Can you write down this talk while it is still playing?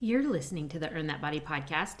You're listening to the Earn That Body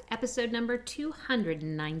podcast, episode number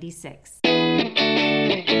 296.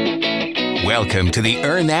 Welcome to the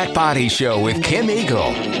Earn That Body Show with Kim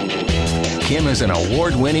Eagle. Kim is an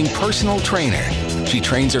award-winning personal trainer. She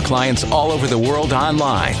trains her clients all over the world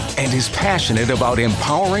online and is passionate about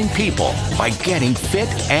empowering people by getting fit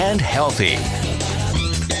and healthy.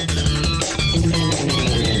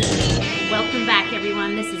 Welcome back,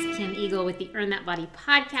 everyone. This is Kim Eagle with the Earn That Body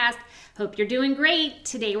podcast. Hope you're doing great.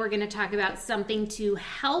 Today we're going to talk about something to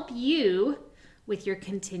help you with your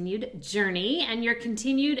continued journey and your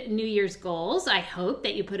continued New Year's goals. I hope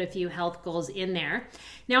that you put a few health goals in there.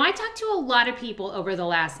 Now, I talked to a lot of people over the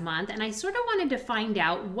last month, and I sort of wanted to find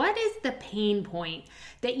out what is the pain point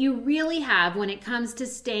that you really have when it comes to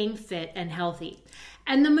staying fit and healthy.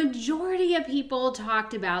 And the majority of people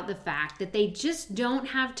talked about the fact that they just don't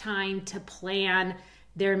have time to plan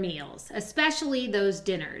their meals, especially those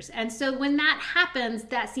dinners. And so when that happens,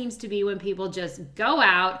 that seems to be when people just go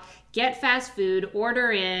out, get fast food,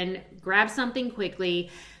 order in, grab something quickly,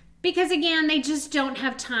 because again, they just don't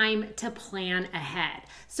have time to plan ahead.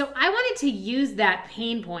 So I wanted to use that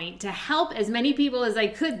pain point to help as many people as I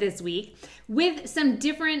could this week with some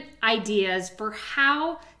different ideas for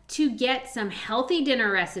how to get some healthy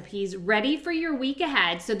dinner recipes ready for your week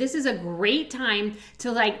ahead. So this is a great time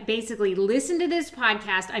to basically listen to this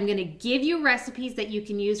podcast. I'm going to give you recipes that you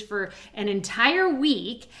can use for an entire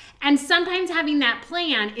week. And sometimes having that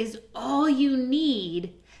plan is all you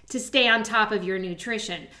need to stay on top of your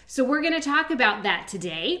nutrition. So we're going to talk about that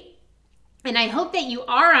today. And I hope that you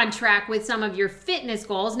are on track with some of your fitness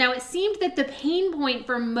goals. Now, it seemed that the pain point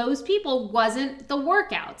for most people wasn't the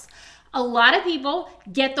workouts. A lot of people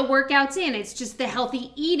get the workouts in. It's just the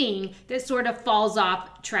healthy eating that sort of falls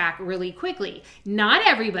off track really quickly. Not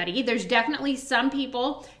everybody. There's definitely some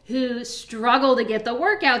people who struggle to get the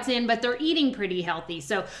workouts in, but they're eating pretty healthy.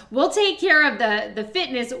 So we'll take care of the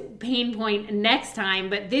fitness pain point next time,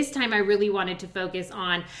 but this time I really wanted to focus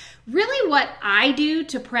on really what I do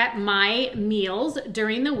to prep my meals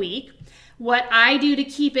during the week, what I do to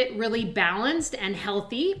keep it really balanced and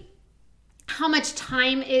healthy, how much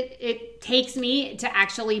time it takes me to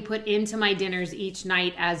actually put into my dinners each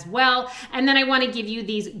night as well. And then I want to give you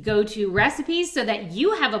these go-to recipes so that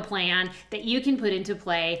you have a plan that you can put into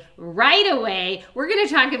play right away. We're going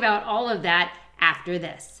to talk about all of that after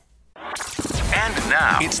this. And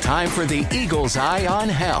now, it's time for the Eagle's Eye on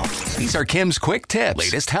Health. These are Kim's quick tips,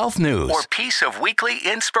 latest health news, or piece of weekly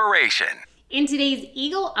inspiration. In today's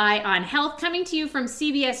Eagle Eye on Health, coming to you from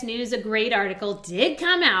CBS News, a great article did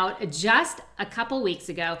come out just a couple weeks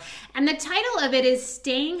ago. And the title of it is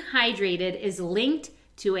Staying Hydrated is Linked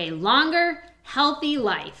to a Longer, Healthy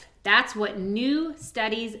Life. That's what new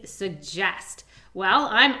studies suggest. Well,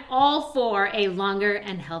 I'm all for a longer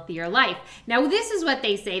and healthier life. Now, this is what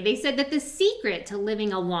they say. They said that the secret to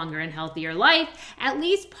living a longer and healthier life, at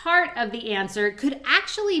least part of the answer, could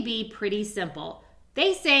actually be pretty simple.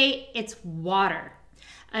 They say it's water.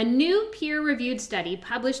 A new peer-reviewed study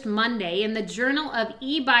published Monday in the Journal of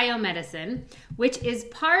eBiomedicine, which is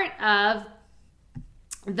part of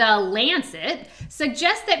The Lancet,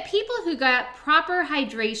 suggests that people who got proper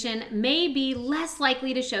hydration may be less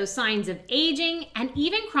likely to show signs of aging and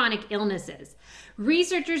even chronic illnesses.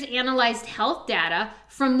 Researchers analyzed health data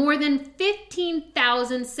from more than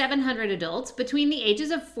 15,700 adults between the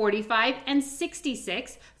ages of 45 and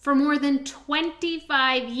 66 for more than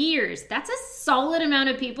 25 years. That's a solid amount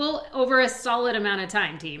of people over a solid amount of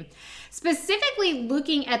time, team. Specifically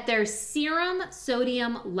looking at their serum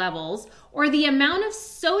sodium levels, or the amount of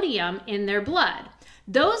sodium in their blood.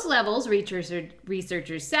 Those levels,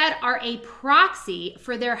 researchers said, are a proxy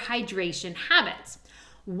for their hydration habits.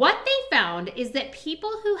 What they found is that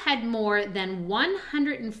people who had more than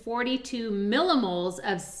 142 millimoles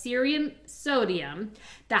of serum sodium,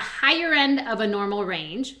 the higher end of a normal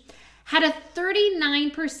range, had a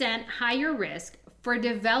 39% higher risk for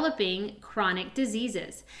developing chronic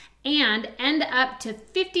diseases and end up to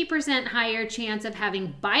 50% higher chance of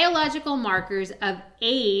having biological markers of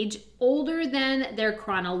age older than their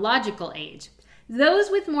chronological age.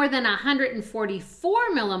 Those with more than 144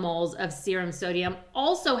 millimoles of serum sodium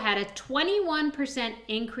also had a 21%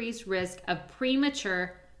 increased risk of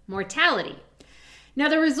premature mortality. Now,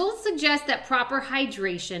 the results suggest that proper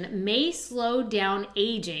hydration may slow down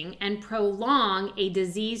aging and prolong a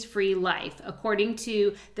disease-free life, according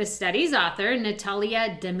to the study's author,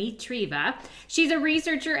 Natalia Dmitrieva. She's a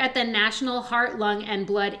researcher at the National Heart, Lung, and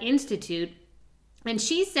Blood Institute. And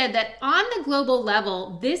she said that on the global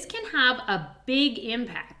level, this can have a big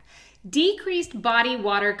impact. Decreased body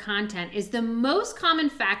water content is the most common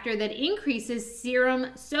factor that increases serum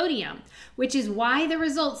sodium, which is why the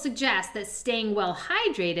results suggest that staying well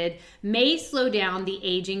hydrated may slow down the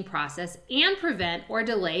aging process and prevent or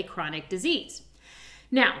delay chronic disease.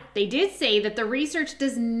 Now, they did say that the research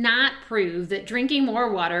does not prove that drinking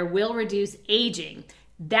more water will reduce aging.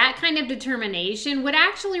 That kind of determination would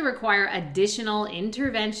actually require additional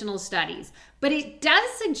interventional studies, but it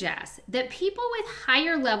does suggest that people with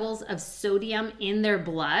higher levels of sodium in their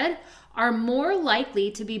blood are more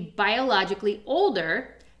likely to be biologically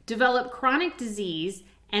older, develop chronic disease,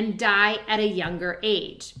 and die at a younger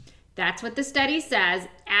age. That's what the study says,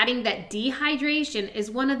 adding that dehydration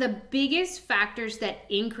is one of the biggest factors that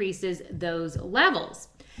increases those levels.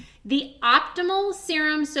 The optimal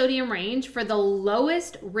serum sodium range for the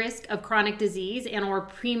lowest risk of chronic disease and or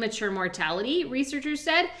premature mortality, researchers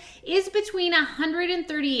said, is between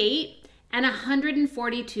 138 and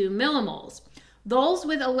 142 millimoles. Those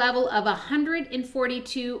with a level of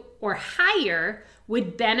 142 or higher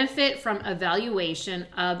would benefit from evaluation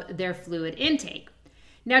of their fluid intake.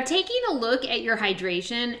 Now, taking a look at your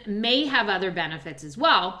hydration may have other benefits as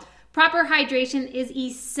well. Proper hydration is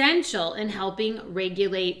essential in helping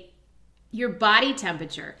regulate your body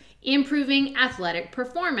temperature, improving athletic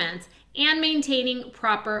performance, and maintaining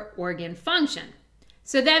proper organ function.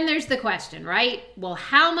 So then there's the question, right? Well,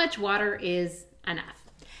 how much water is enough?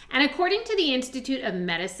 And according to the Institute of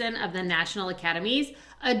Medicine of the National Academies,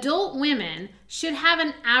 adult women should have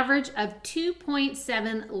an average of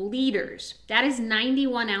 2.7 liters. That is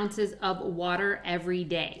 91 ounces of water every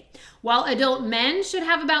day. While adult men should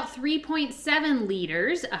have about 3.7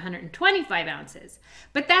 liters, 125 ounces.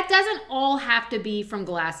 But that doesn't all have to be from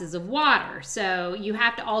glasses of water. So you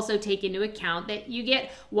have to also take into account that you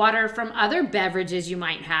get water from other beverages you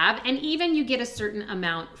might have, and even you get a certain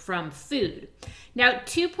amount from food. Now,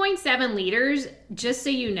 2.7 liters, just so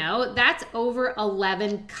you know, that's over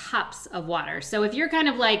 11 cups of water. So if you're kind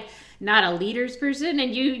of like not a liters person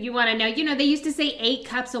and you want to know, they used to say 8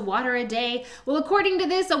 cups of water a day. Well, according to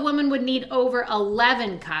this, a woman would need over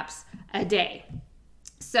 11 cups a day.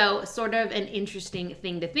 So sort of an interesting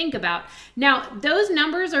thing to think about. Now, those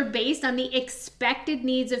numbers are based on the expected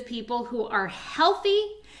needs of people who are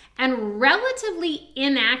healthy and relatively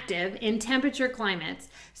inactive in temperature climates.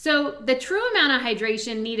 So the true amount of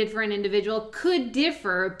hydration needed for an individual could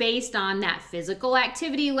differ based on that physical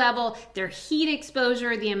activity level, their heat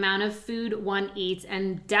exposure, the amount of food one eats,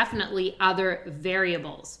 and definitely other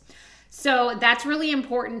variables. So that's really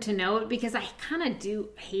important to note, because I kind of do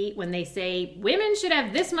hate when they say women should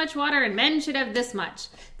have this much water and men should have this much.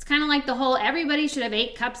 It's kind of like the whole everybody should have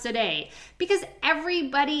 8 cups a day, because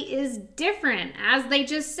everybody is different. As they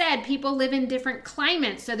just said, people live in different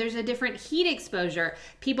climates, so there's a different heat exposure.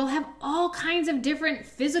 People have all kinds of different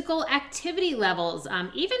physical activity levels.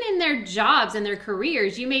 Even in their jobs and their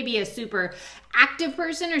careers, you may be a super active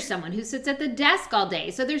person or someone who sits at the desk all day.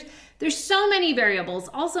 So there's so many variables.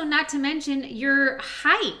 Also, not to mention your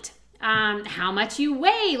height. How much you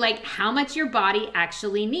weigh, like how much your body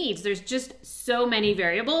actually needs. There's just so many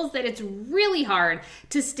variables that it's really hard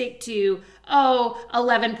to stick to,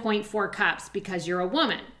 11.4 cups because you're a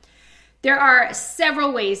woman. There are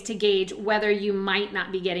several ways to gauge whether you might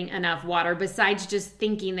not be getting enough water besides just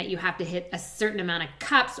thinking that you have to hit a certain amount of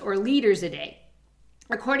cups or liters a day.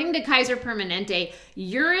 According to Kaiser Permanente,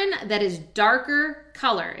 urine that is darker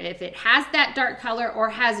color, if it has that dark color or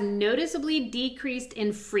has noticeably decreased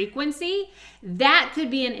in frequency, that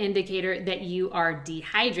could be an indicator that you are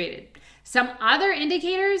dehydrated. Some other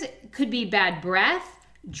indicators could be bad breath,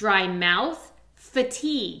 dry mouth,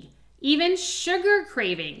 fatigue, even sugar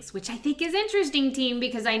cravings, which I think is interesting, team,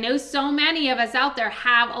 because I know so many of us out there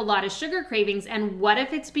have a lot of sugar cravings. And what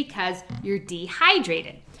if it's because you're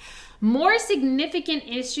dehydrated? More significant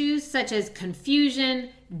issues such as confusion,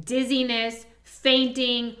 dizziness,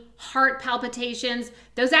 fainting, heart palpitations,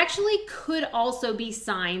 those actually could also be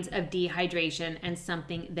signs of dehydration and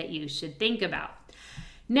something that you should think about.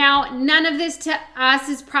 Now, none of this to us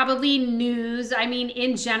is probably news. I mean,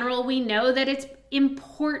 in general, we know that it's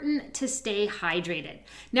important to stay hydrated.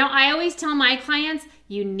 Now, I always tell my clients,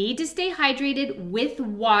 you need to stay hydrated with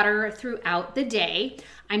water throughout the day.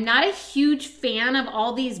 I'm not a huge fan of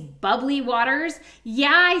all these bubbly waters.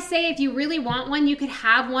 Yeah, I say if you really want one, you could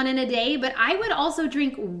have one in a day, but I would also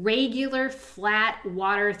drink regular flat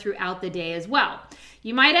water throughout the day as well.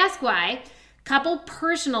 You might ask why. Couple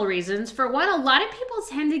personal reasons. For one, a lot of people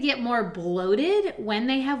tend to get more bloated when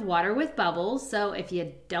they have water with bubbles. So if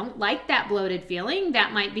you don't like that bloated feeling,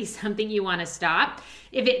 that might be something you want to stop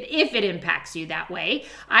if it impacts you that way.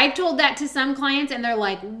 I've told that to some clients and they're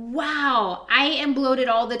like, wow, I am bloated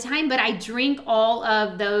all the time, but I drink all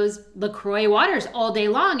of those LaCroix waters all day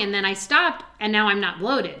long and then I stopped and now I'm not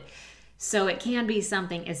bloated. So it can be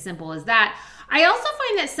something as simple as that. I also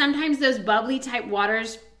find that sometimes those bubbly type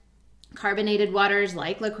waters, carbonated waters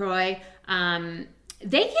like LaCroix,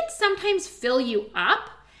 they can sometimes fill you up.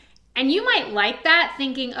 And you might like that,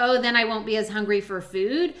 thinking, oh, then I won't be as hungry for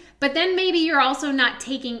food. But then maybe you're also not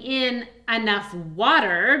taking in enough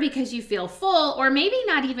water because you feel full, or maybe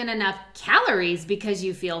not even enough calories because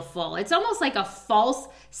you feel full. It's almost like a false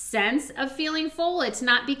sense of feeling full. It's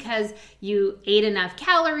not because you ate enough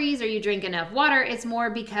calories or you drink enough water. It's more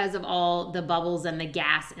because of all the bubbles and the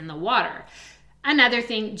gas in the water. Another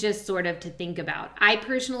thing just sort of to think about. I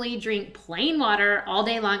personally drink plain water all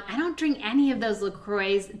day long. I don't drink any of those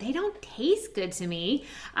LaCroix. They don't taste good to me.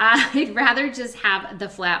 I'd rather just have the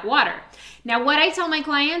flat water. Now, what I tell my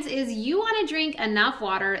clients is you want to drink enough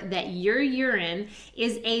water that your urine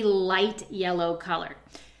is a light yellow color.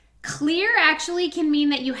 Clear actually can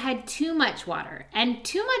mean that you had too much water, and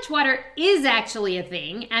too much water is actually a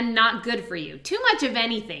thing and not good for you. Too much of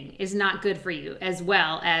anything is not good for you, as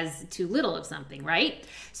well as too little of something, right?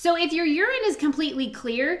 So if your urine is completely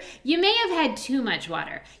clear, you may have had too much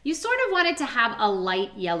water. You sort of want it to have a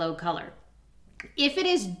light yellow color. If it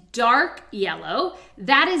is dark yellow,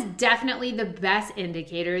 that is definitely the best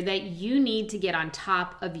indicator that you need to get on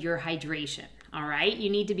top of your hydration. All right, you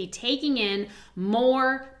need to be taking in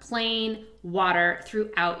more plain water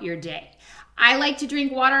throughout your day. I like to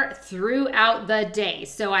drink water throughout the day.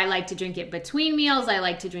 So I like to drink it between meals. I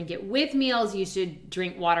like to drink it with meals. You should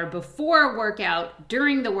drink water before a workout,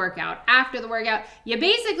 during the workout, after the workout. You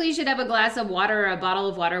basically should have a glass of water or a bottle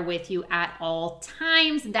of water with you at all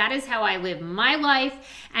times. That is how I live my life,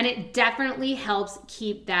 and it definitely helps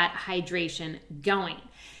keep that hydration going.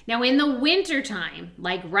 Now, in the wintertime,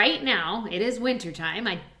 like right now, it is wintertime.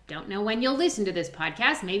 I don't know when you'll listen to this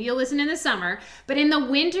podcast. Maybe you'll listen in the summer. But in the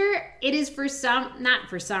winter, it is not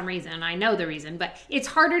for some reason, I know the reason, but it's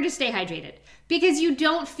harder to stay hydrated because you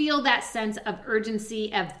don't feel that sense of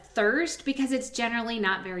urgency of thirst because it's generally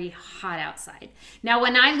not very hot outside. Now,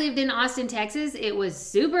 when I lived in Austin, Texas, it was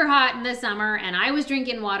super hot in the summer and I was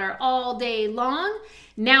drinking water all day long.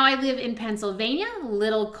 Now I live in Pennsylvania, a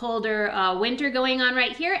little colder winter going on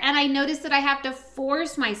right here, and I noticed that I have to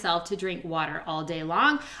force myself to drink water all day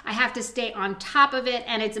long. I have to stay on top of it,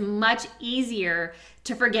 and it's much easier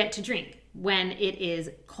to forget to drink when it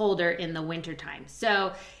is colder in the wintertime.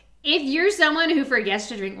 So if you're someone who forgets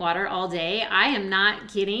to drink water all day, I am not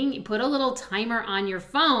kidding. Put a little timer on your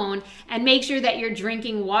phone and make sure that you're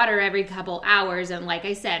drinking water every couple hours. And like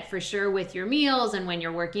I said, for sure with your meals and when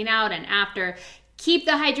you're working out and after, keep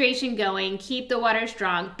the hydration going, keep the water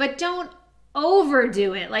strong, but don't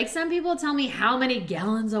overdo it. Like some people tell me how many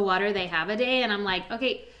gallons of water they have a day, and I'm like,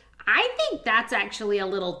 okay, I think that's actually a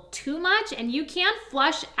little too much, and you can't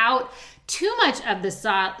flush out too much of the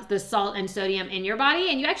salt and sodium in your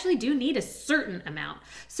body, and you actually do need a certain amount.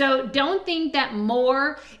 So don't think that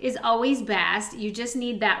more is always best. You just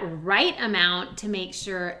need that right amount to make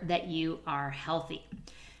sure that you are healthy.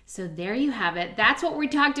 So there you have it. That's what we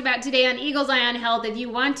talked about today on Eagle's Eye on Health. If you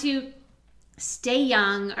want to stay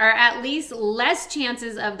young or at least less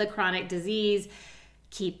chances of the chronic disease,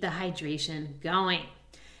 keep the hydration going.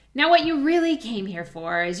 Now, what you really came here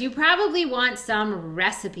for is you probably want some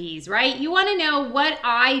recipes, right? You want to know what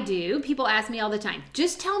I do. People ask me all the time,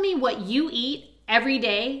 just tell me what you eat every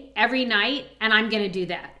day, every night, and I'm going to do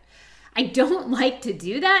that. I don't like to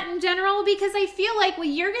do that in general because I feel like, well,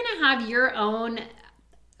 you're going to have your own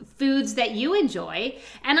foods that you enjoy,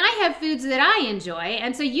 and I have foods that I enjoy,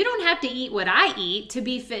 and so you don't have to eat what I eat to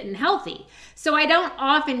be fit and healthy. So I don't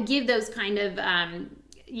often give those kind of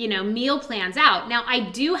meal plans out. Now, I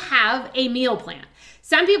do have a meal plan.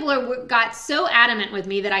 Some people got so adamant with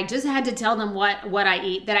me that I just had to tell them what I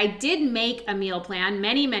eat that I did make a meal plan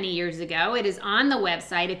many, many years ago. It is on the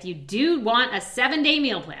website if you do want a 7-day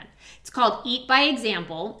meal plan. It's called Eat by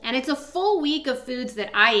Example, and it's a full week of foods that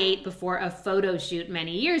I ate before a photo shoot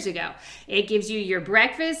many years ago. It gives you your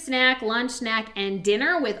breakfast, snack, lunch, snack, and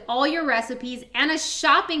dinner with all your recipes and a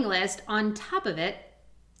shopping list on top of it.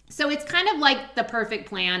 So it's kind of like the perfect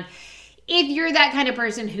plan if you're that kind of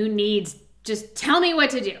person who needs just tell me what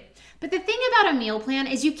to do. But the thing about a meal plan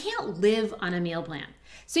is you can't live on a meal plan.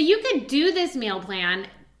 So you could do this meal plan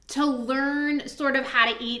to learn sort of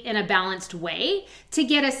how to eat in a balanced way, to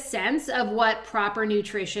get a sense of what proper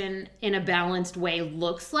nutrition in a balanced way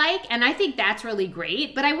looks like. And I think that's really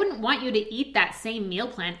great, but I wouldn't want you to eat that same meal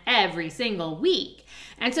plan every single week.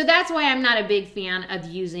 And so that's why I'm not a big fan of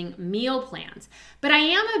using meal plans. But I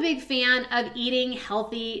am a big fan of eating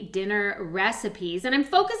healthy dinner recipes. And I'm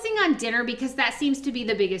focusing on dinner because that seems to be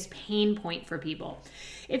the biggest pain point for people.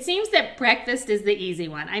 It seems that breakfast is the easy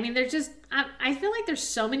one. I mean, I feel like there's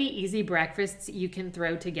so many easy breakfasts you can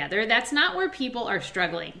throw together. That's not where people are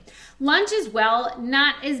struggling. Lunch as well,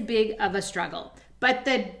 not as big of a struggle. But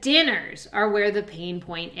the dinners are where the pain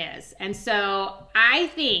point is. And so I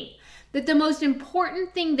think that the most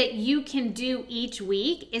important thing that you can do each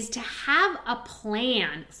week is to have a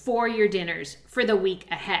plan for your dinners for the week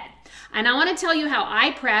ahead. And I want to tell you how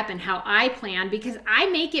I prep and how I plan because I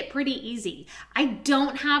make it pretty easy. I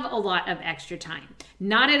don't have a lot of extra time.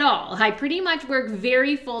 Not at all. I pretty much work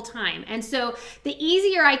very full time. And so the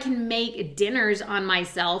easier I can make dinners on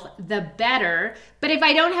myself, the better. But if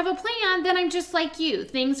I don't have a plan, then I'm just like you.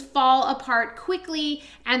 Things fall apart quickly,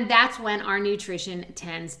 and that's when our nutrition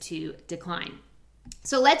tends to decline.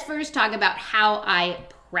 So let's first talk about how I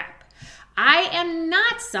prep. I am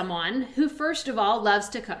not someone who, first of all, loves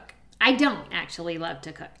to cook. I don't actually love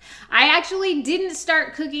to cook. I actually didn't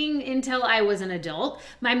start cooking until I was an adult.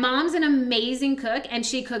 My mom's an amazing cook, and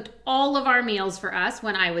she cooked all of our meals for us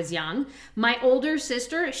when I was young. My older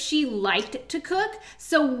sister, she liked to cook.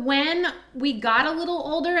 So when we got a little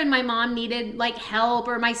older and my mom needed help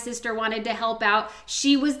or my sister wanted to help out,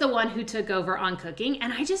 she was the one who took over on cooking,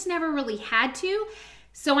 and I just never really had to.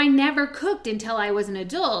 So I never cooked until I was an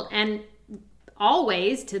adult. And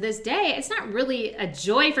always to this day, it's not really a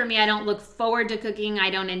joy for me. I don't look forward to cooking. I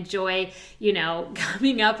don't enjoy,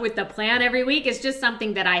 coming up with the plan every week. It's just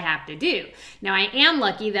something that I have to do. Now, I am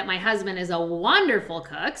lucky that my husband is a wonderful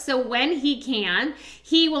cook. So when he can,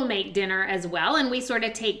 he will make dinner as well. And we sort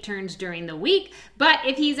of take turns during the week. But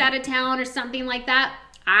if he's out of town or something like that,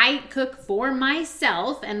 I cook for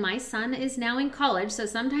myself, and my son is now in college, so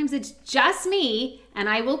sometimes it's just me, and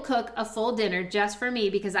I will cook a full dinner just for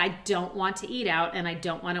me because I don't want to eat out and I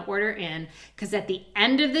don't want to order in, because at the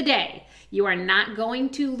end of the day, you are not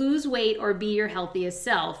going to lose weight or be your healthiest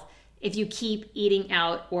self if you keep eating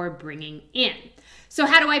out or bringing in. So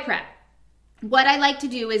how do I prep? What I like to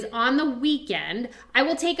do is on the weekend, I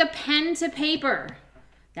will take a pen to paper.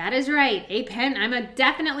 That is right, a pen. I'm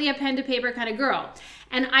definitely a pen to paper kind of girl.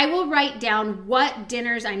 And I will write down what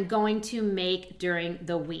dinners I'm going to make during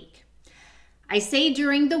the week. I say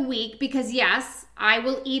during the week because yes, I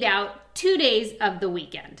will eat out 2 days of the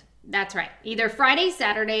weekend. That's right, either Friday,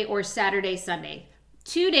 Saturday, or Saturday, Sunday.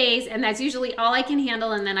 2 days, and that's usually all I can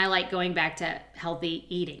handle, and then I like going back to healthy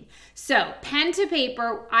eating. So pen to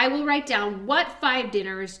paper, I will write down what 5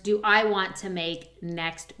 dinners do I want to make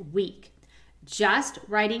next week. Just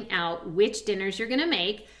writing out which dinners you're gonna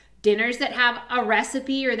make. Dinners that have a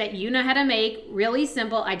recipe or that you know how to make, really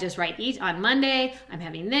simple. I just write each on Monday, I'm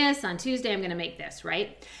having this, on Tuesday, I'm gonna make this,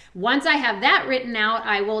 right? Once I have that written out,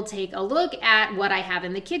 I will take a look at what I have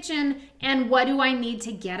in the kitchen and what do I need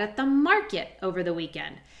to get at the market over the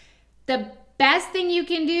weekend. The best thing you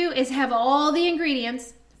can do is have all the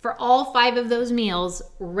ingredients for all 5 of those meals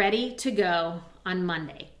ready to go on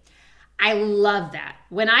Monday. I love that.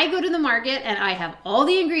 When I go to the market and I have all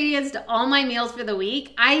the ingredients to all my meals for the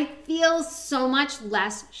week, I feel so much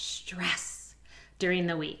less stress during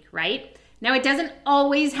the week, right? Now, it doesn't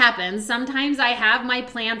always happen. Sometimes I have my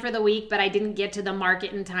plan for the week, but I didn't get to the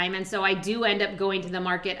market in time. And so I do end up going to the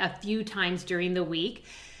market a few times during the week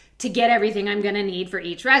to get everything I'm gonna need for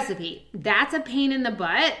each recipe. That's a pain in the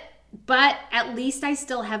butt, but at least I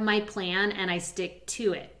still have my plan and I stick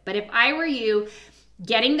to it. But if I were you,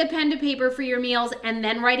 getting the pen to paper for your meals and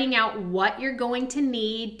then writing out what you're going to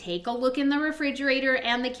need. Take a look in the refrigerator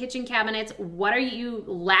and the kitchen cabinets. What are you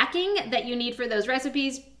lacking that you need for those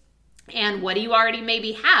recipes? And what do you already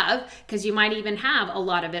maybe have? Because you might even have a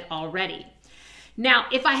lot of it already. Now,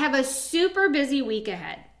 if I have a super busy week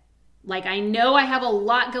ahead, like I know I have a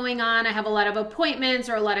lot going on, I have a lot of appointments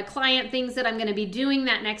or a lot of client things that I'm going to be doing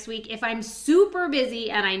that next week. If I'm super busy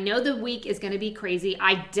and I know the week is going to be crazy,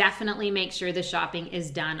 I definitely make sure the shopping is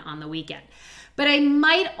done on the weekend. But I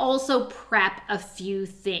might also prep a few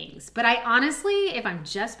things. But I honestly, if I'm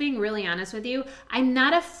just being really honest with you, I'm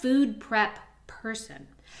not a food prep person.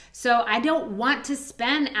 So I don't want to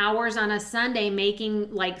spend hours on a Sunday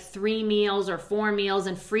making like 3 meals or 4 meals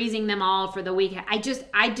and freezing them all for the week. I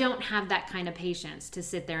don't have that kind of patience to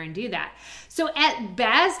sit there and do that. So at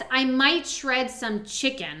best, I might shred some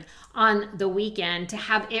chicken on the weekend to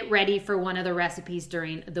have it ready for one of the recipes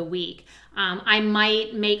during the week. I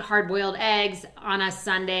might make hard-boiled eggs on a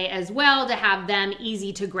Sunday as well to have them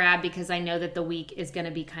easy to grab because I know that the week is going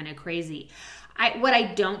to be kind of crazy. What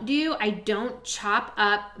I don't do, I don't chop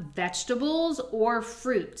up vegetables or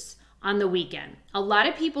fruits on the weekend. A lot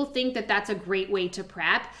of people think that that's a great way to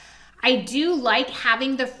prep. I do like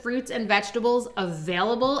having the fruits and vegetables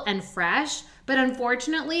available and fresh, but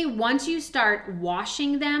unfortunately, once you start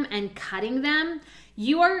washing them and cutting them,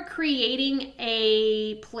 you are creating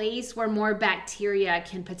a place where more bacteria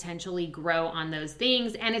can potentially grow on those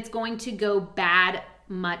things, and it's going to go bad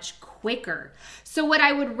much quicker. So what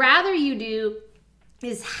I would rather you do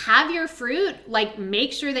is have your fruit, like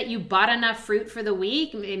make sure that you bought enough fruit for the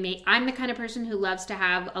week. I'm the kind of person who loves to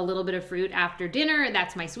have a little bit of fruit after dinner.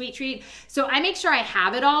 That's my sweet treat. So I make sure I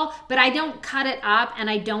have it all, but I don't cut it up and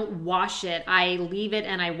I don't wash it. I leave it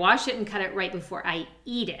and I wash it and cut it right before I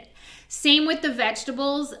eat it. Same with the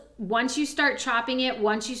vegetables. Once you start chopping it,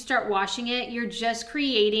 once you start washing it, you're just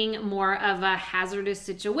creating more of a hazardous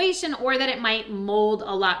situation, or that it might mold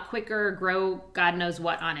a lot quicker, grow God knows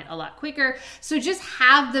what on it a lot quicker. So just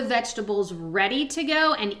have the vegetables ready to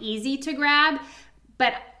go and easy to grab.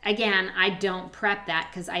 But again, I don't prep that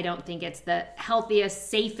because I don't think it's the healthiest,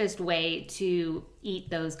 safest way to eat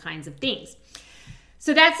those kinds of things.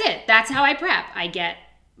 So that's it. That's how I prep. I get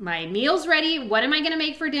my meals ready. What am I going to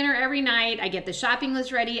make for dinner every night? I get the shopping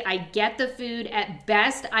list ready. I get the food. At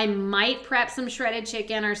best, I might prep some shredded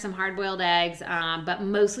chicken or some hard-boiled eggs, but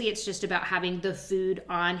mostly it's just about having the food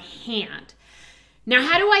on hand. Now,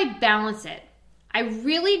 how do I balance it? I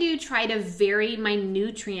really do try to vary my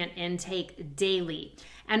nutrient intake daily.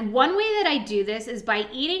 And one way that I do this is by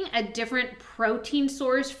eating a different protein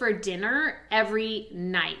source for dinner every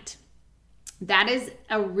night. That is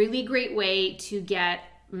a really great way to get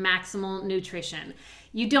maximal nutrition.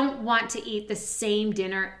 You don't want to eat the same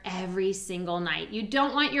dinner every single night. You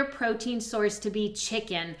don't want your protein source to be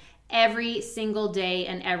chicken every single day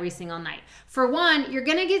and every single night. For one, you're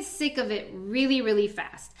going to get sick of it really, really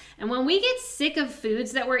fast. And when we get sick of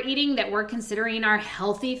foods that we're eating that we're considering our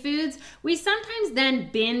healthy foods, we sometimes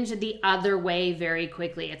then binge the other way very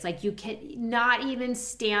quickly. It's like you cannot even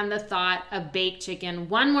stand the thought of baked chicken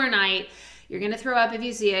one more night. You're going to throw up if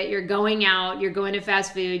you see it. You're going out, you're going to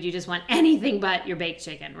fast food. You just want anything but your baked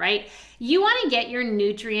chicken, right? You want to get your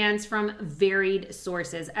nutrients from varied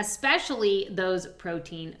sources, especially those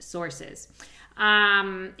protein sources.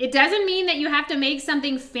 It doesn't mean that you have to make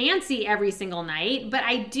something fancy every single night, but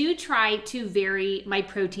I do try to vary my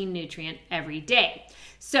protein nutrient every day.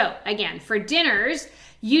 So again, for dinners,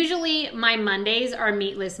 usually my Mondays are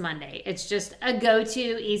Meatless Monday. It's just a go-to,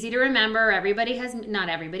 easy to remember. Not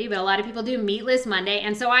everybody, but a lot of people do Meatless Monday.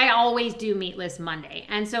 And so I always do Meatless Monday.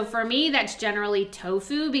 And so for me, that's generally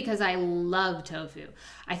tofu because I love tofu.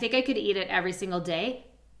 I think I could eat it every single day,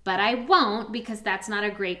 but I won't because that's not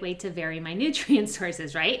a great way to vary my nutrient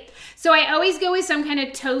sources, right? So I always go with some kind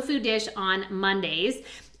of tofu dish on Mondays.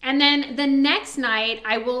 And then the next night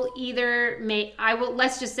let's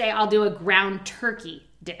just say I'll do a ground turkey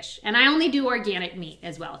dish. And I only do organic meat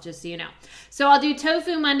as well, just so you know. So I'll do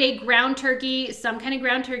tofu Monday, ground turkey, some kind of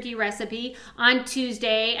ground turkey recipe on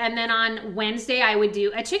Tuesday. And then on Wednesday, I would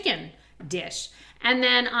do a chicken dish. And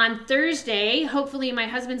then on Thursday, hopefully my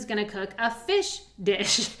husband's going to cook a fish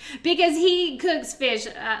dish because he cooks fish,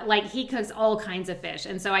 he cooks all kinds of fish.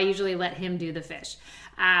 And so I usually let him do the fish.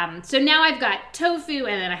 So now I've got tofu,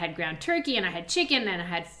 and then I had ground turkey, and I had chicken, and I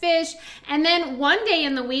had fish. And then one day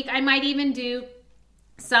in the week, I might even do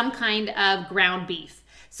some kind of ground beef.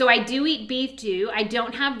 So I do eat beef too. I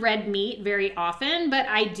don't have red meat very often, but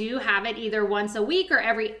I do have it either once a week or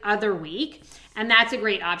every other week. And that's a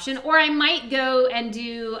great option. Or I might go and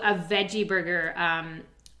do a veggie burger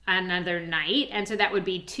another night. And so that would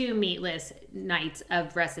be 2 meatless nights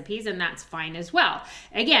of recipes, and that's fine as well.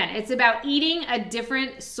 Again, it's about eating a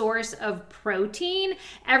different source of protein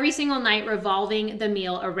every single night, revolving the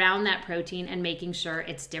meal around that protein and making sure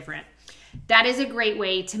it's different. That is a great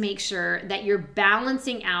way to make sure that you're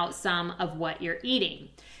balancing out some of what you're eating.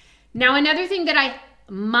 Now, another thing that I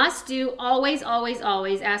must do, always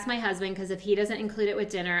ask my husband, because if he doesn't include it with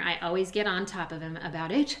dinner, I always get on top of him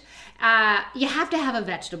about it. You have to have a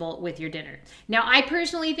vegetable with your dinner. Now, I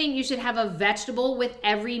personally think you should have a vegetable with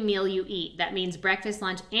every meal you eat. That means breakfast,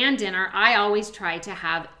 lunch, and dinner. I always try to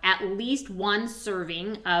have at least one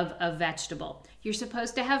serving of a vegetable. You're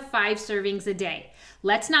supposed to have 5 servings a day.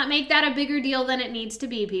 Let's not make that a bigger deal than it needs to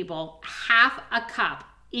be, people. Half a cup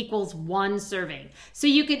equals 1 serving. So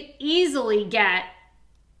you could easily get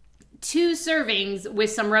 2 servings with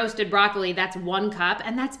some roasted broccoli. That's 1 cup,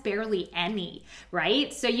 and that's barely any,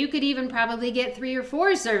 right? So you could even probably get 3 or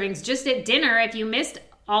 4 servings just at dinner if you missed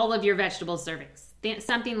all of your vegetable servings.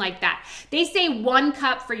 Something like that. They say 1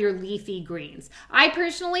 cup for your leafy greens. I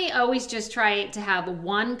personally always just try to have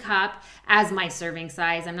 1 cup as my serving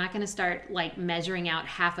size. I'm not going to start like measuring out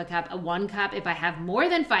half a cup, 1 cup. If I have more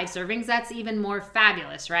than 5 servings, that's even more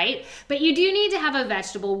fabulous, right? But you do need to have a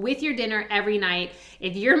vegetable with your dinner every night.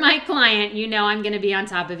 If you're my client, you know I'm going to be on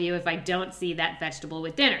top of you if I don't see that vegetable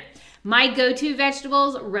with dinner. My go-to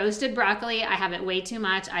vegetables, roasted broccoli. I have it way too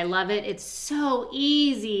much. I love it. It's so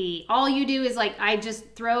easy. All you do is I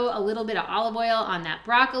just throw a little bit of olive oil on that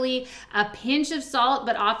broccoli, a pinch of salt,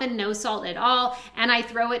 but often no salt at all. And I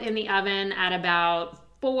throw it in the oven at about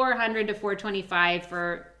 400 to 425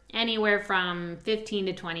 for anywhere from 15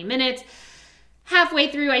 to 20 minutes.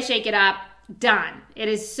 Halfway through, I shake it up. Done. It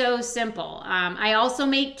is so simple. I also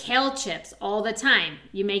make kale chips all the time.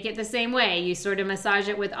 You make it the same way. You sort of massage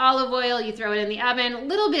it with olive oil. You throw it in the oven, a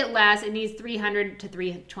little bit less. It needs 300 to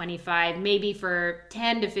 325, maybe for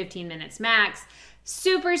 10 to 15 minutes max.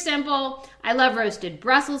 Super simple. I love roasted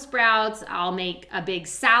Brussels sprouts. I'll make a big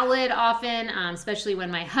salad often, especially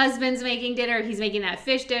when my husband's making dinner. He's making that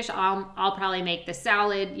fish dish. I'll probably make the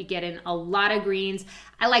salad. You get in a lot of greens.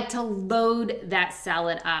 I like to load that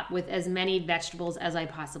salad up with as many vegetables as I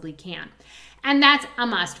possibly can. And that's a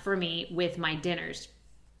must for me with my dinners.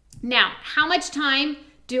 Now, how much time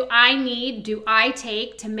do I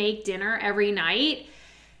take to make dinner every night?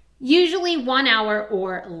 Usually 1 hour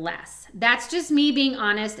or less. That's just me being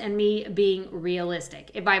honest and me being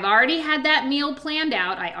realistic. If I've already had that meal planned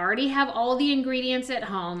out, I already have all the ingredients at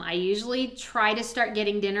home, I usually try to start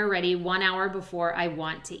getting dinner ready 1 hour before I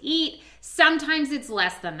want to eat. Sometimes it's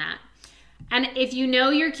less than that. And if you know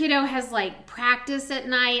your kiddo has practice at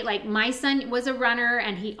night, like my son was a runner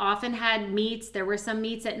and he often had meets, there were some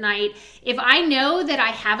meets at night. If I know that I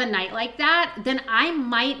have a night like that, then I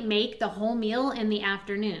might make the whole meal in the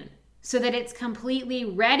afternoon so that it's completely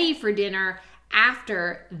ready for dinner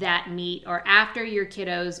after that meet or after your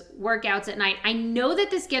kiddos' workouts at night. I know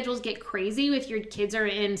that the schedules get crazy if your kids are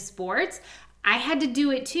in sports. I had to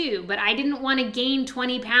do it too, but I didn't want to gain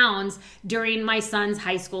 20 pounds during my son's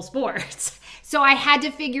high school sports. So I had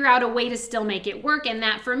to figure out a way to still make it work. And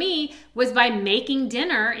that for me was by making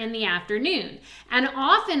dinner in the afternoon. And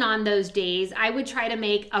often on those days, I would try to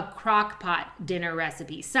make a crock pot dinner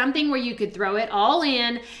recipe, something where you could throw it all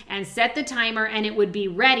in and set the timer and it would be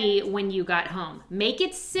ready when you got home. Make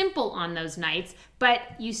it simple on those nights, but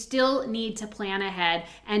you still need to plan ahead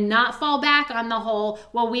and not fall back on the whole,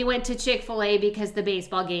 well, we went to Chick-fil-A because the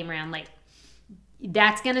baseball game ran late.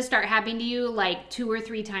 That's going to start happening to you 2 or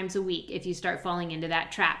 3 times a week if you start falling into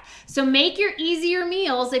that trap. So make your easier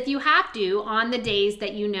meals if you have to on the days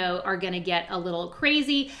that you know are going to get a little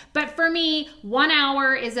crazy. But for me, 1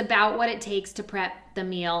 hour is about what it takes to prep the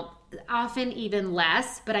meal, often even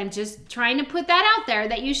less. But I'm just trying to put that out there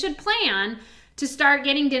that you should plan to start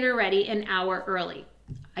getting dinner ready an hour early.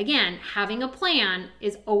 Again, having a plan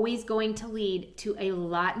is always going to lead to a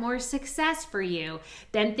lot more success for you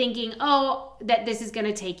than thinking, that this is going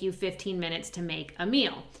to take you 15 minutes to make a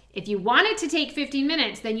meal. If you want it to take 15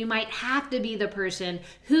 minutes, then you might have to be the person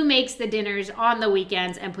who makes the dinners on the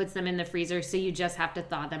weekends and puts them in the freezer, so you just have to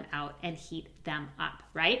thaw them out and heat them up,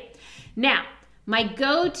 right? Now, my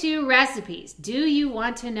go-to recipes. Do you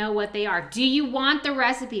want to know what they are? Do you want the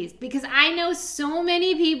recipes? Because I know so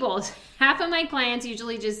many people, half of my clients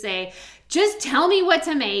usually just say, just tell me what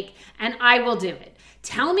to make and I will do it.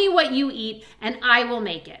 Tell me what you eat and I will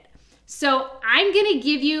make it. So I'm going to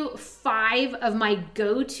give you 5 of my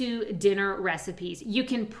go-to dinner recipes. You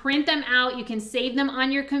can print them out, you can save them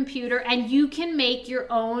on your computer, and you can make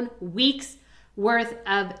your own week's worth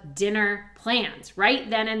of dinner plans right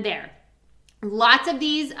then and there. Lots of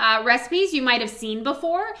these recipes you might have seen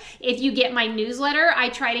before. If you get my newsletter, I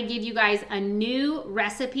try to give you guys a new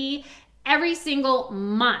recipe every single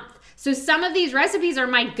month. So some of these recipes are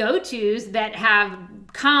my go-tos that have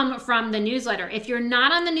come from the newsletter. If you're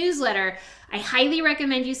not on the newsletter, I highly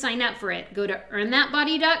recommend you sign up for it. Go to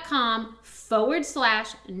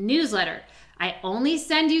earnthatbody.com/newsletter. I only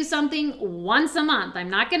send you something once a month. I'm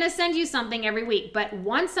not going to send you something every week, but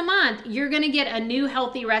once a month, you're going to get a new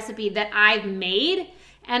healthy recipe that I've made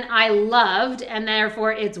and I loved, and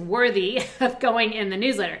therefore it's worthy of going in the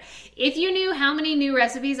newsletter. If you knew how many new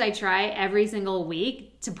recipes I try every single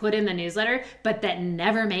week to put in the newsletter, but that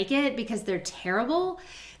never make it because they're terrible,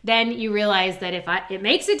 then you realize that if it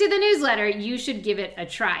makes it to the newsletter, you should give it a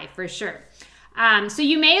try for sure. So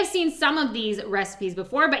you may have seen some of these recipes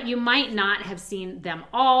before, but you might not have seen them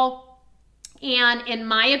all. And in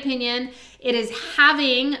my opinion, it is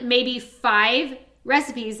having maybe 5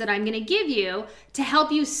 recipes that I'm going to give you to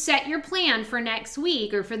help you set your plan for next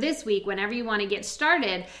week or for this week, whenever you want to get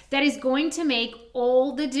started, that is going to make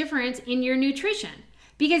all the difference in your nutrition.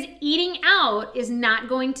 Because eating out is not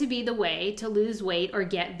going to be the way to lose weight or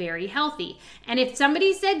get very healthy. And if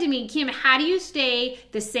somebody said to me, Kim, how do you stay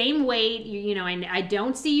the same weight? I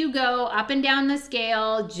don't see you go up and down the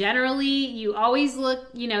scale. Generally, you always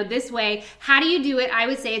look, this way. How do you do it? I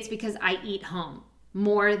would say it's because I eat home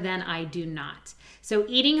more than I do not. So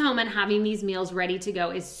eating home and having these meals ready to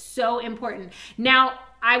go is so important. Now,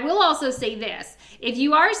 I will also say this. If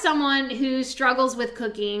you are someone who struggles with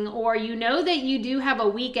cooking, or you know that you do have a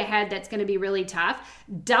week ahead that's going to be really tough,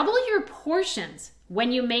 double your portions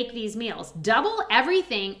when you make these meals. Double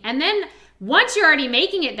everything. And then once you're already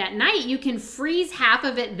making it that night, you can freeze half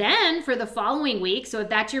of it then for the following week. So if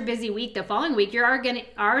that's your busy week the following week, you're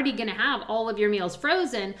already going to have all of your meals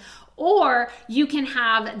frozen. Or you can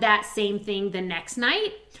have that same thing the next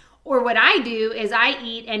night. Or what I do is I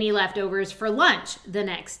eat any leftovers for lunch the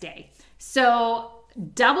next day. So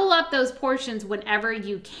double up those portions whenever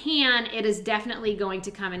you can. It is definitely going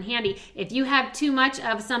to come in handy. If you have too much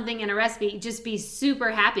of something in a recipe, just be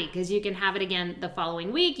super happy because you can have it again the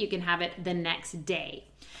following week. You can have it the next day.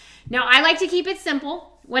 Now, I like to keep it simple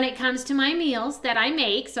when it comes to my meals that I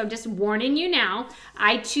make. So I'm just warning you now,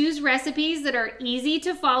 I choose recipes that are easy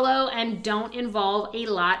to follow and don't involve a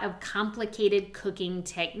lot of complicated cooking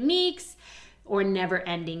techniques or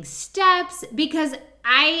never-ending steps, because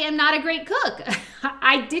I am not a great cook.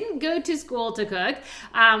 I didn't go to school to cook.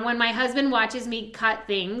 When my husband watches me cut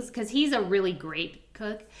things, because he's a really great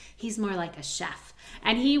cook, he's more like a chef.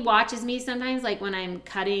 And he watches me sometimes, like when I'm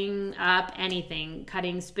cutting up anything,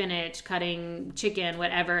 cutting spinach, cutting chicken,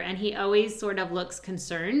 whatever, and he always sort of looks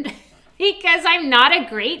concerned because I'm not a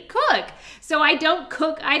great cook. So I don't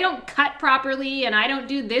cook, I don't cut properly, and I don't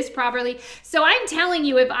do this properly. So I'm telling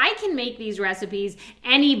you, if I can make these recipes,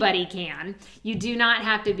 anybody can. You do not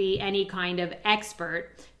have to be any kind of expert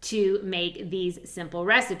to make these simple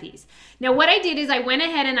recipes. Now, what I did is I went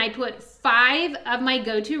ahead and I put 5 of my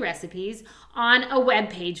go-to recipes on a web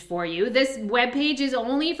page for you. This web page is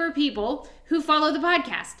only for people who follow the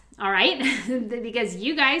podcast, all right? Because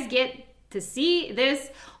you guys get to see this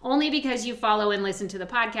only because you follow and listen to the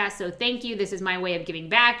podcast. So thank you. This is my way of giving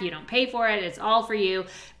back. You don't pay for it. It's all for you.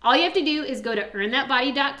 All you have to do is go to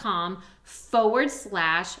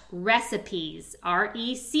earnthatbody.com/recipes, RECIPES,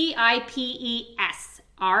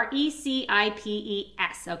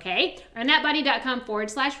 okay?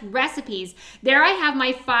 earnthatbody.com/recipes. There I have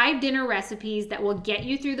my 5 dinner recipes that will get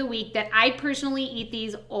you through the week that I personally eat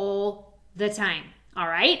these all the time, all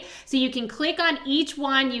right? So you can click on each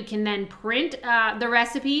one. You can then print the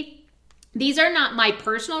recipe. These are not my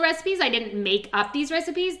personal recipes. I didn't make up these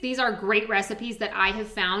recipes. These are great recipes that I have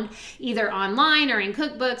found either online or in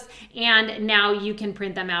cookbooks, and now you can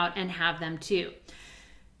print them out and have them too.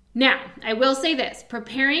 Now, I will say this,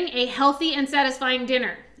 preparing a healthy and satisfying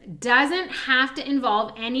dinner doesn't have to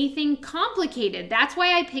involve anything complicated. That's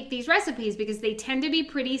why I pick these recipes, because they tend to be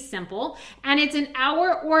pretty simple, and it's an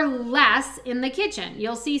hour or less in the kitchen.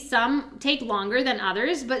 You'll see some take longer than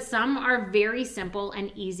others, but some are very simple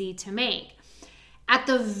and easy to make. At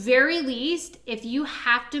the very least, if you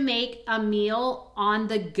have to make a meal on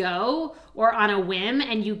the go or on a whim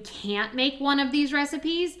and you can't make one of these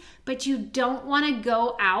recipes, but you don't want to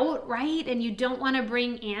go out, right? And you don't want to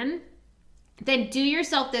bring in, then do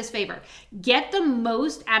yourself this favor. Get the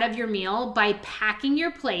most out of your meal by packing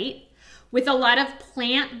your plate with a lot of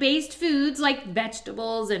plant-based foods like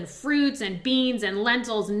vegetables and fruits and beans and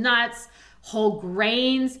lentils, nuts, whole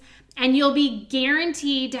grains, and you'll be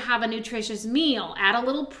guaranteed to have a nutritious meal. Add a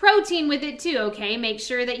little protein with it too, okay? Make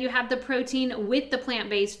sure that you have the protein with the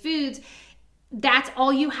plant-based foods. That's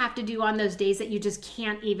all you have to do on those days that you just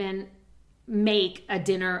can't even make a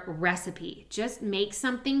dinner recipe. Just make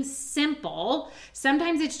something simple.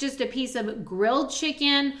 Sometimes it's just a piece of grilled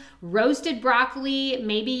chicken, roasted broccoli.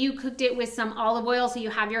 Maybe you cooked it with some olive oil so you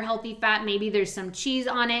have your healthy fat. Maybe there's some cheese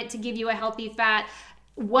on it to give you a healthy fat.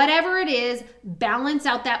 Whatever it is, balance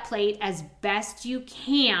out that plate as best you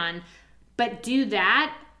can, but do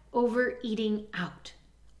that over eating out.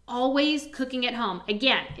 always cooking at home.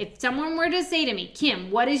 Again, if someone were to say to me,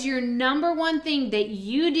 Kim, what is your number one thing that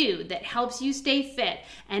you do that helps you stay fit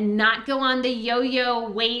and not go on the yo-yo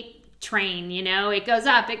weight train? You know, it goes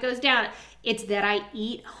up, it goes down. It's that I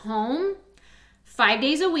eat home 5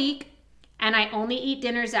 days a week and I only eat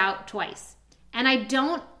dinners out twice. And I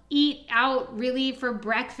don't eat out really for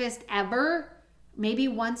breakfast ever. Maybe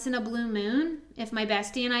once in a blue moon if my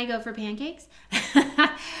bestie and I go for pancakes.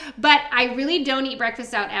 But I really don't eat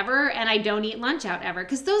breakfast out ever, and I don't eat lunch out ever,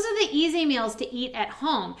 because those are the easy meals to eat at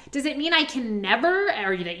home. Does it mean I can never,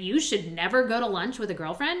 or that you should never go to lunch with a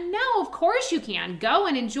girlfriend? No, of course you can. Go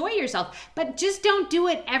and enjoy yourself, but just don't do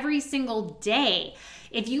it every single day.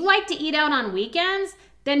 If you like to eat out on weekends,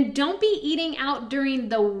 then don't be eating out during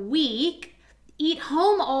the week. Eat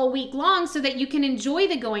home all week long so that you can enjoy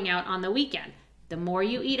the going out on the weekend. The more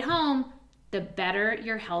you eat home, the better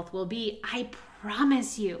your health will be. I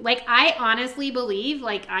promise you. Like, I honestly believe,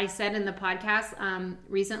 like I said in the podcast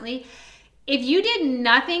recently, if you did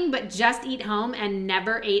nothing but just eat home and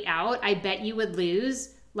never ate out, I bet you would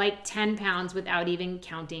lose like 10 pounds without even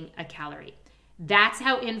counting a calorie. That's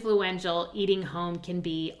how influential eating home can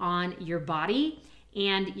be on your body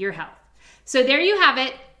and your health. So there you have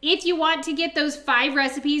it. If you want to get those 5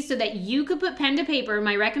 recipes so that you could put pen to paper,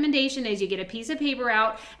 my recommendation is you get a piece of paper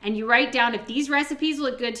out and you write down, if these recipes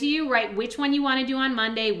look good to you, write which one you want to do on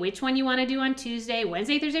Monday, which one you want to do on Tuesday,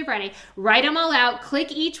 Wednesday, Thursday, Friday. Write them all out.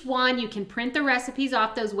 Click each one. You can print the recipes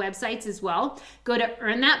off those websites as well. Go to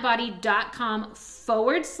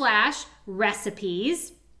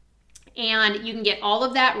earnthatbody.com/recipes. And you can get all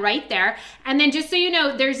of that right there. And then just so you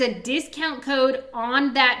know, there's a discount code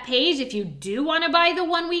on that page. If you do want to buy the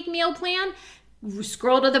 1-week meal plan,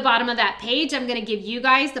 scroll to the bottom of that page. I'm going to give you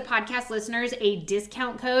guys, the podcast listeners, a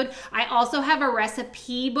discount code. I also have a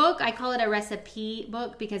recipe book. I call it a recipe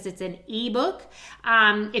book because it's an ebook.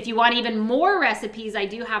 If you want even more recipes, I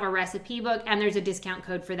do have a recipe book, and there's a discount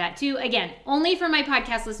code for that too. Again, only for my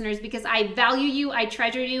podcast listeners, because I value you, I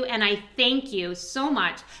treasure you, and I thank you so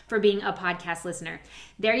much for being a podcast listener.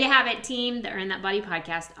 There you have it, team. The Earn That Body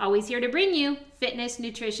podcast, always here to bring you fitness,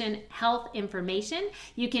 nutrition, health information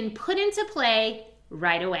you can put into play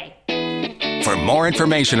right away. For more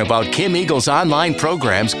information about Kim Eagle's online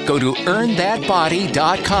programs, go to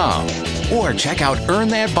earnthatbody.com or check out Earn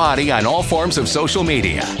That Body on all forms of social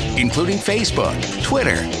media, including Facebook,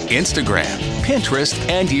 Twitter, Instagram, Pinterest,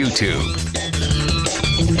 and YouTube.